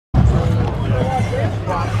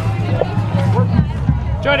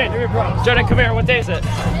Jordan, come here. What day is it?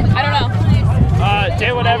 I don't know.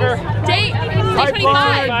 Day whatever. Day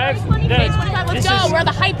 25. Day 25. Let's go. We're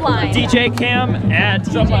the Hypeman. DJ Cam at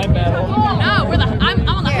Drumline Battle. No, I'm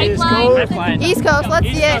on the Hypeman. East Coast. Let's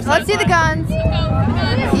see it. Let's see the guns.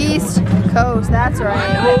 East Coast. That's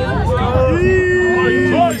right.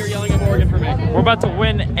 You're yelling at Morgan for me. We're about to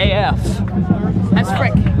win AF. As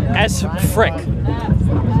frick. As frick.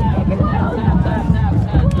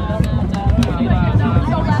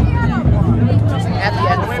 At the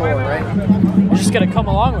end of 4, right? You're just gonna come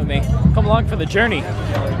along with me. Come along for the journey.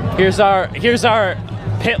 Here's our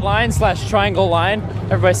pit line / triangle line.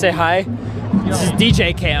 Everybody say hi. This is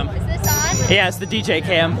DJ Cam. Is this on? Yeah, it's the DJ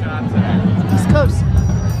Cam. East Coast.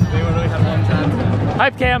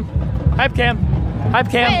 Hype Cam. Hype Cam.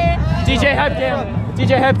 Hype Cam. DJ Hype Cam.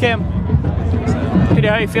 DJ Hype Cam. Hey,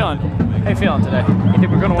 how you feeling? How you feeling today? You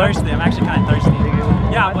think we're gonna win? Thirsty. I'm actually kind of thirsty.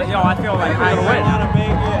 Yeah, but yo, I feel like we're gonna win. I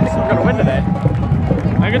think we're gonna win today.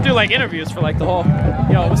 I'm gonna do like interviews for like the whole.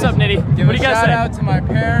 Yo, what's up, Nitty? What do you guys say? Shout out to my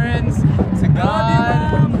parents, to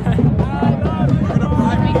God.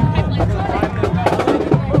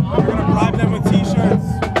 We're gonna bribe them with T-shirts.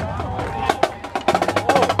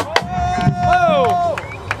 Whoa!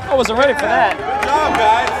 I wasn't ready for that. Good job,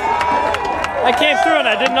 guys. I came through and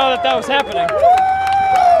I didn't know that was happening.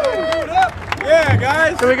 Yeah,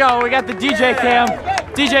 guys. Here we go. We got the DJ Cam.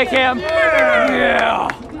 DJ Cam. Yeah.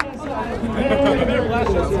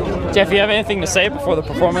 Jeff, you have anything to say before the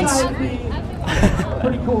performance?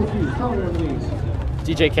 Pretty cool with these. Tell me one of these.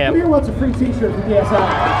 DJ Cam. Who wants a free T-shirt for DSI?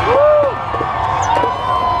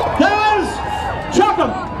 Guys, chuck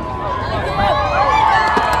 'em.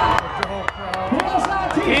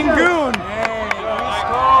 King Goon. I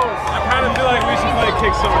kind of feel like we should play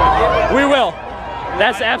Kick Someone. We will.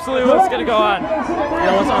 That's absolutely what's gonna go on.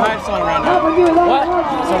 Yeah, what's our hype song right now? What?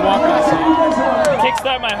 It's a walk-on song.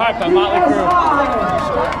 Kickstart My Heart by Motley Crue.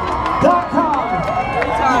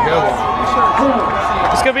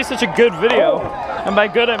 It's gonna be such a good video. And by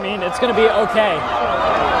good, I mean it's gonna be okay.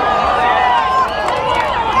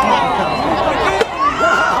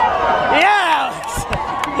 Yeah!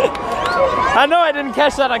 I know I didn't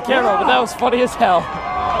catch that on camera, but that was funny as hell.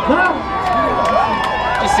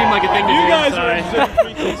 You seem like a thing to do. You guys sorry. are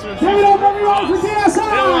Give it up, everyone, for DSI!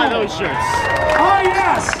 They don't want those shirts. Oh,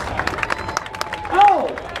 yes!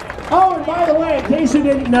 Oh, and by the way, in case you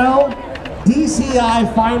didn't know, DCI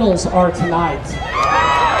finals are tonight.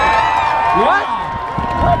 What?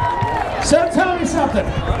 So tell me something.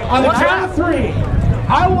 On the count of 3,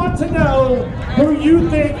 I want to know who you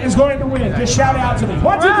think is going to win. Just shout out to me.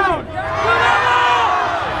 1, 2, 3.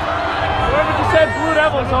 Whoever just said Blue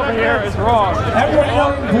Devils over here is wrong. Everyone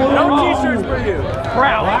yelling blue. No T-shirts for you.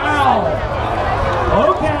 Proud. Wow.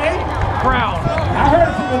 Okay. Proud. I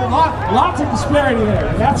heard from lots of disparity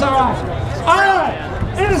there. That's all right. All right.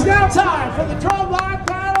 It is now time for the Drumline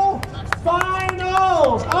Battle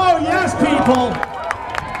Finals. Oh, yes, people.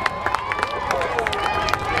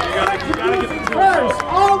 First,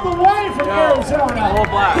 all the way from Arizona.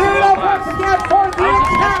 Give it up once again for the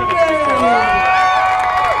Academy.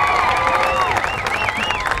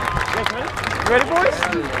 Ready, boys?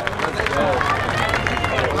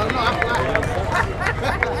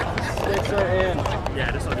 Yeah,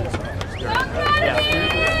 just like this. Start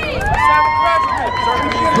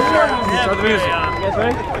the music. You guys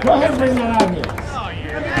ready? Go ahead and bring that out here.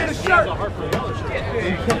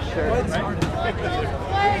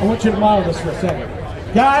 I want you to model this for a second.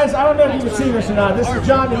 Guys, I don't know if you can see this or not. This is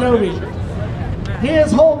John Denovi. He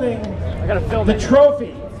is holding the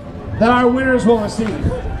trophy that our winners will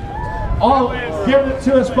receive. All given it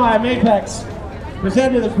to us by Mapex,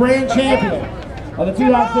 presented to the grand champion of the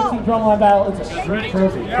 2015 Drumline Battle. It's a sweet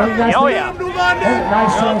trophy. Oh yeah.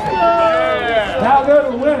 Nice trophy. That'll go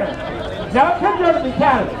to the winner. Now it could go to the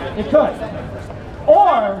Academy. It could.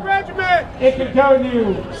 Or it could go to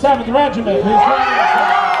 7th Regiment, who's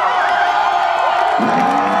running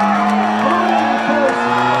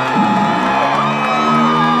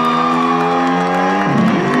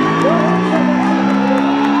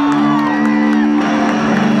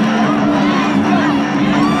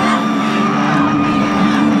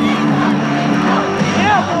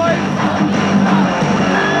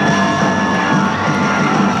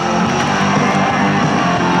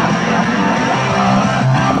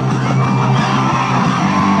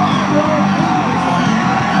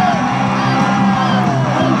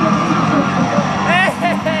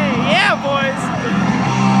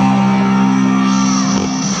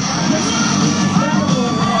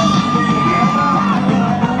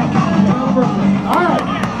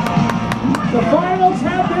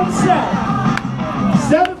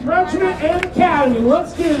Academy,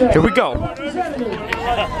 let's do this. Here we go.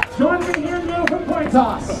 Join me here in the open coin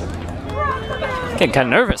toss. Getting kind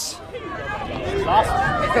of nervous.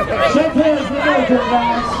 Shake hands with the turn,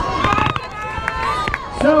 guys.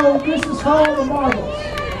 So this is for all the marbles.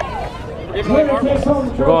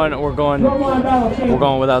 We're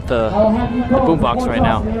going without the boombox right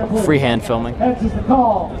now. Freehand filming. Heads is the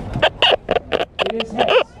call. It is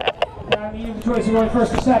heads. Now you have the choice of going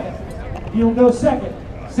first or second. You will go second.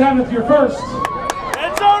 Seventh, you're first.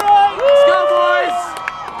 It's all right. Let's go, boys.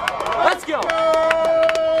 Let's go.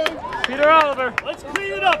 Peter Oliver. Let's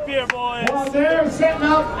clean it up here, boys. While they're setting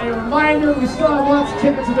up, a reminder, we still have lots of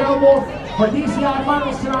tickets available for DCI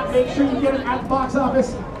finals tonight. Make sure you get them at the box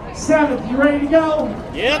office. Seventh, you ready to go?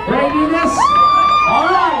 Yep. Ready to do this? All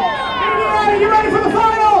right. You ready for the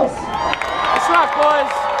finals? Let's rock, boys.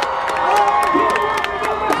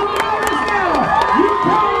 You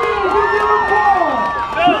come in, you give them 4,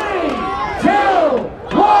 3, 2,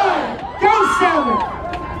 1, go 7.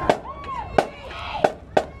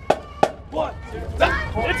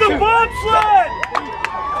 It's a bobsled.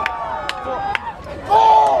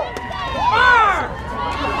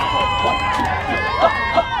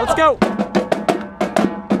 Let's go.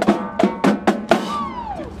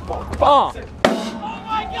 Oh.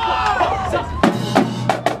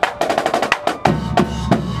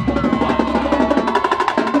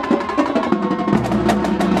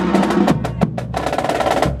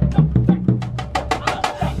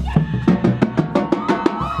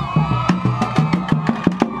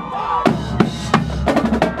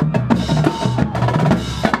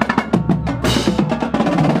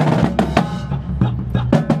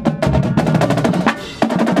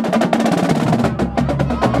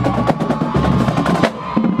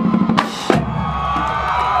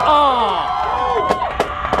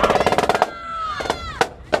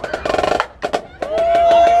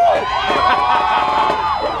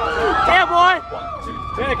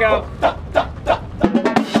 There you go.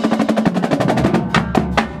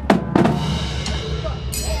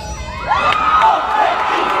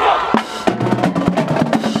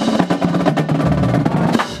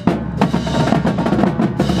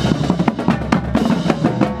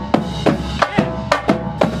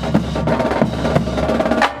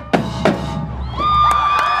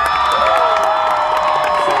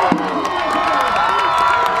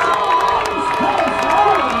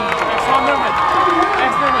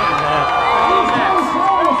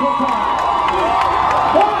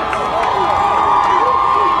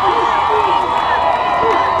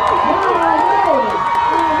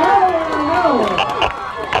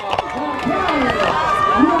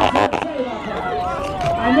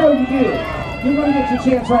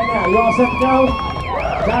 Chance right now. You all set to go?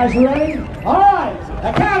 Guys, you ready? All right.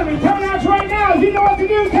 Academy, coming out right now. You know what to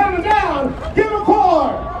do. Count them down. Give them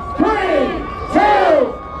 4, 3, 2,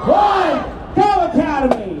 1. Go,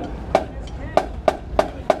 Academy.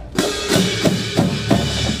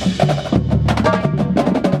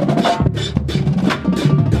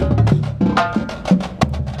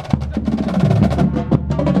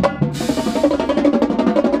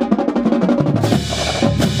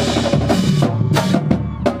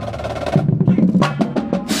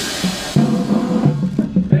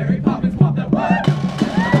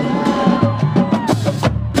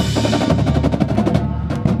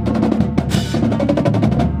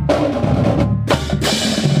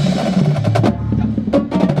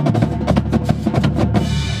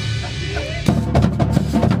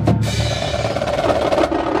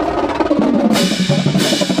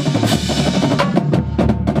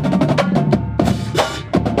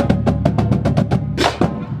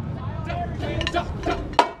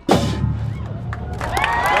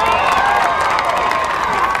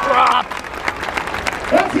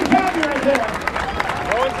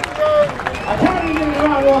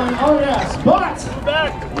 Oh yes, but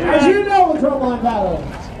as you know, Drumline battle,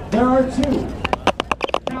 there are 2.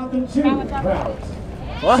 Count them 2 rounds.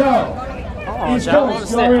 What? So, East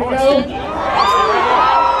Coast, you all ready to go?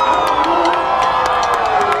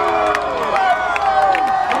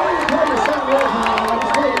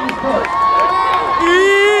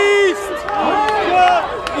 East!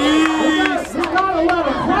 We gotta let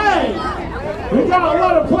them play. We gotta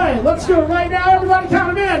let them play. Let's do it right now. Everybody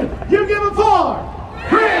count them in. You give them 4,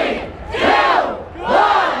 3, 2, 1,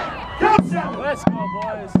 go 7. Let's go,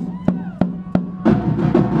 boys.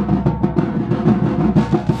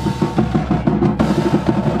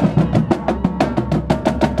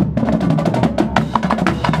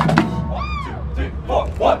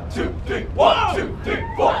 One, two, three, 1, 2, 3,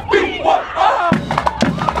 4, beat 1.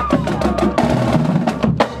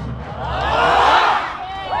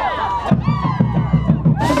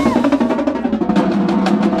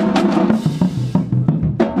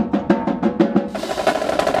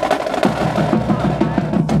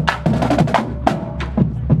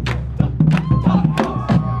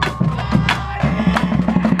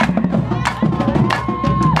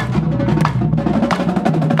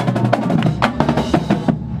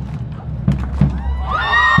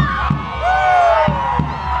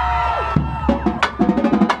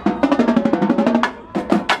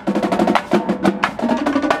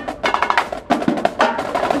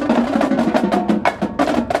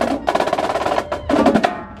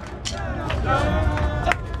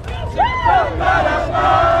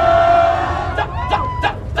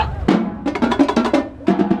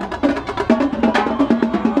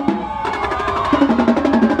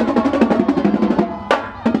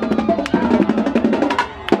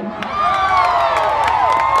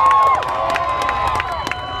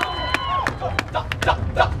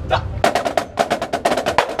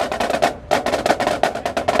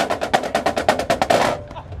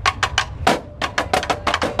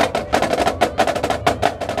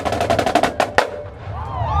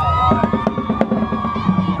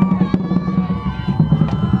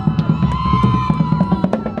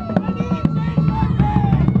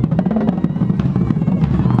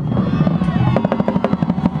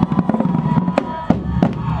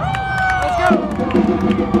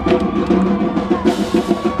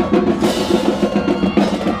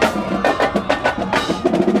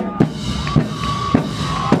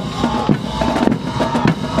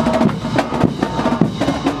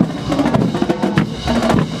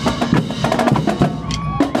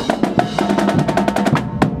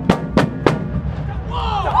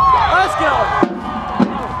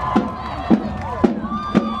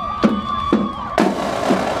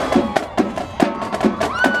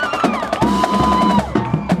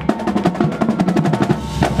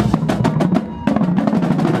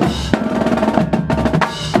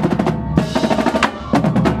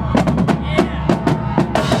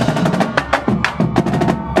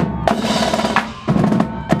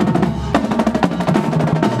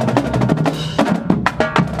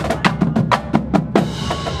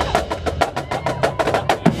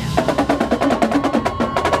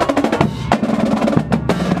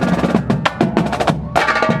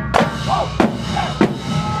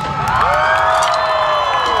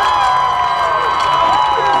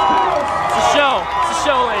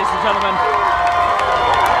 gentlemen.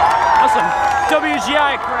 That's some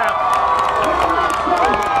WGI crap.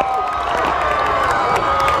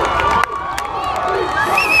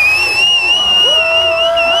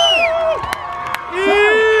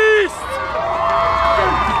 East!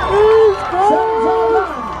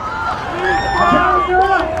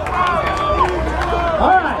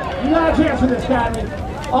 Alright, you got a chance for this, Academy.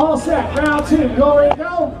 All set, round 2. Go, ready,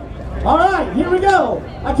 go. Alright, here we go.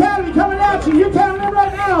 Academy coming at you. You counting them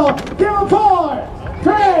right now. Give them 4,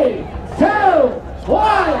 3, 2,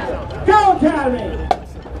 1. Go, Academy.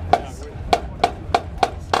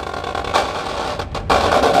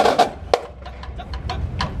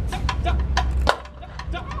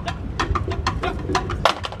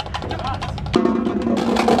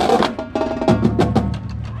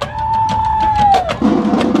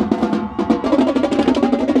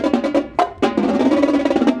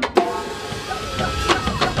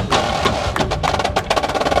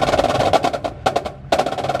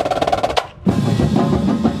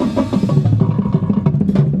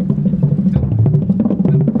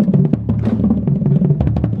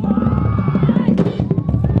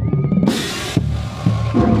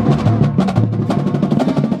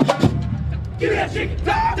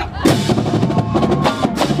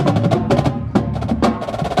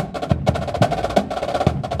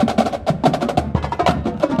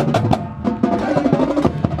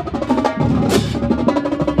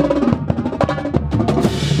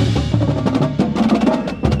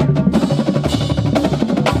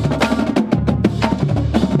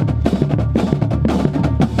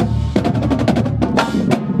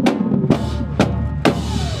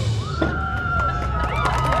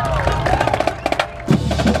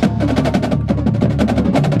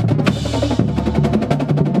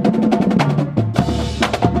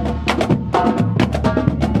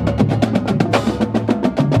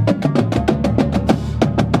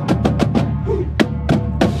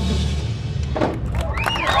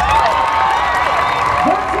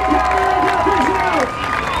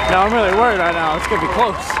 No, I'm really worried right now. It's gonna be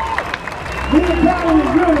close. The Academy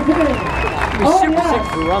is really good. It's gonna be super sick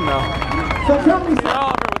to run though. So tell me, Get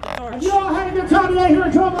over with the torch. you all had a good time today here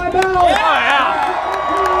at Drumline Battle? Oh yeah!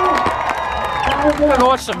 I'm gonna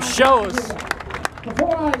watch some shows.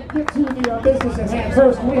 Before I get to the business at hand,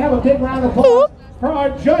 first, can we have a big round of applause for our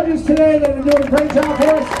judges today that have been doing a great job for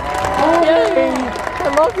us? Yay!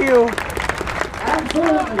 I love you.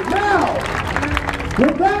 Absolutely. Now,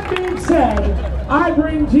 with that being said, I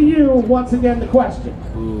bring to you once again the question.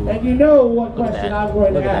 Ooh. And you know what question I'm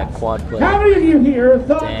going to Look at ask. that quad play. How many of you here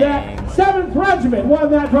thought Dang. that 7th Regiment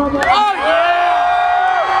won that Drumline? Oh yeah!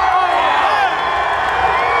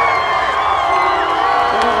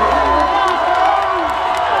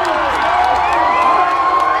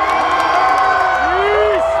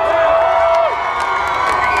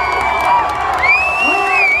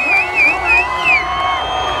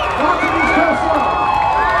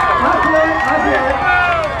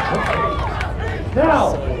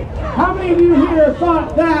 Now, how many of you here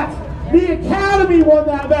thought that the Academy won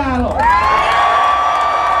that battle?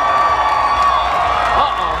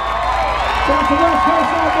 Uh-oh. That's the West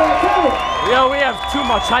Coast out there too. Yo, we have too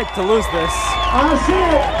much hype to lose this. I see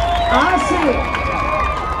it. I see it.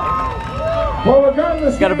 Well,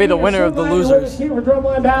 regardless, Gotta be the winner of the losers. Here for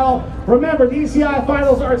Drumline Battle. Remember, the ECI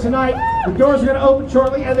finals are tonight. The doors are going to open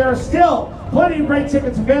shortly, and there are still plenty of great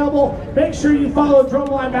tickets available. Make sure you follow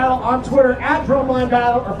Drumline Battle on Twitter at Drumline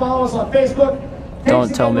Battle, or follow us on Facebook.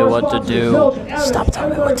 Don't tell me what to do. Stop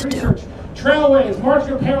telling me what to do. Trailways,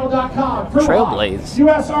 marchingapparel.com, Trailblaze.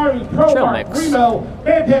 U.S. Army, Pro Trail Mark, Mix. Primo,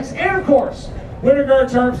 Bandpix, and of course, Winter Guard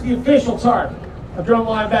Tarps, the official tarp of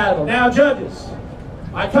Drumline Battle. Now, judges,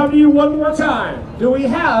 I come to you one more time. Do we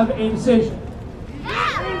have a decision?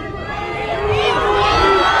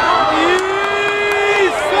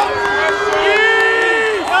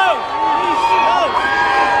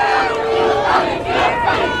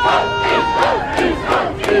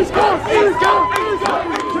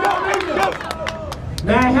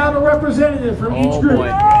 May I have a representative from each group? Boy.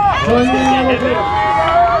 Join me in the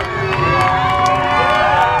bit.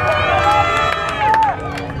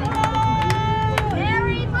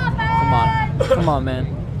 Come on, man.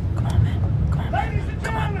 Come on, man. Come on, man.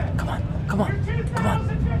 Come on. Come on. Come on. Come on.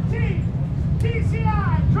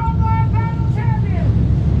 TCI Drumline Battle Champion.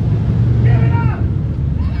 Give it up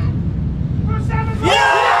for 7th.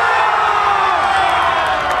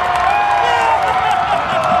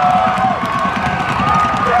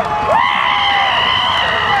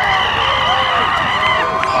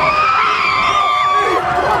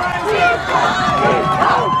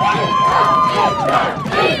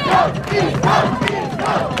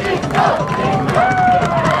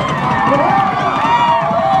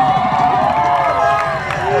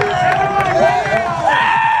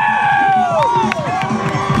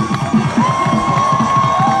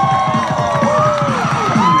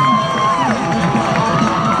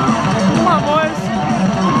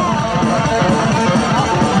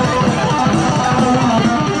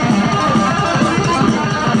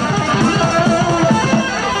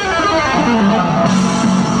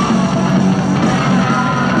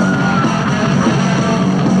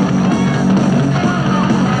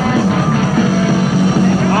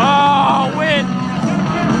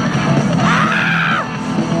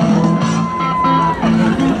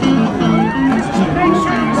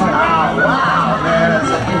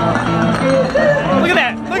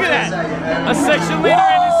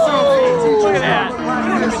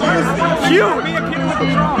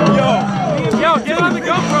 on the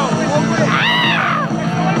GoPro.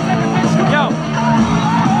 Yo.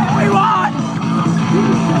 We won!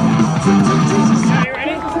 Yeah, you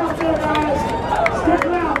ready? Stick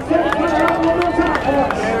around. Stick around one more time.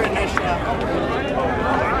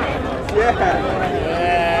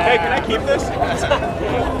 Yeah. Hey, can I keep this?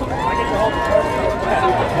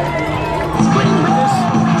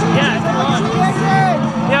 Yeah, if you want.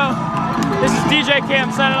 Yo, this is DJ Cam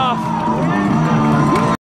signing off.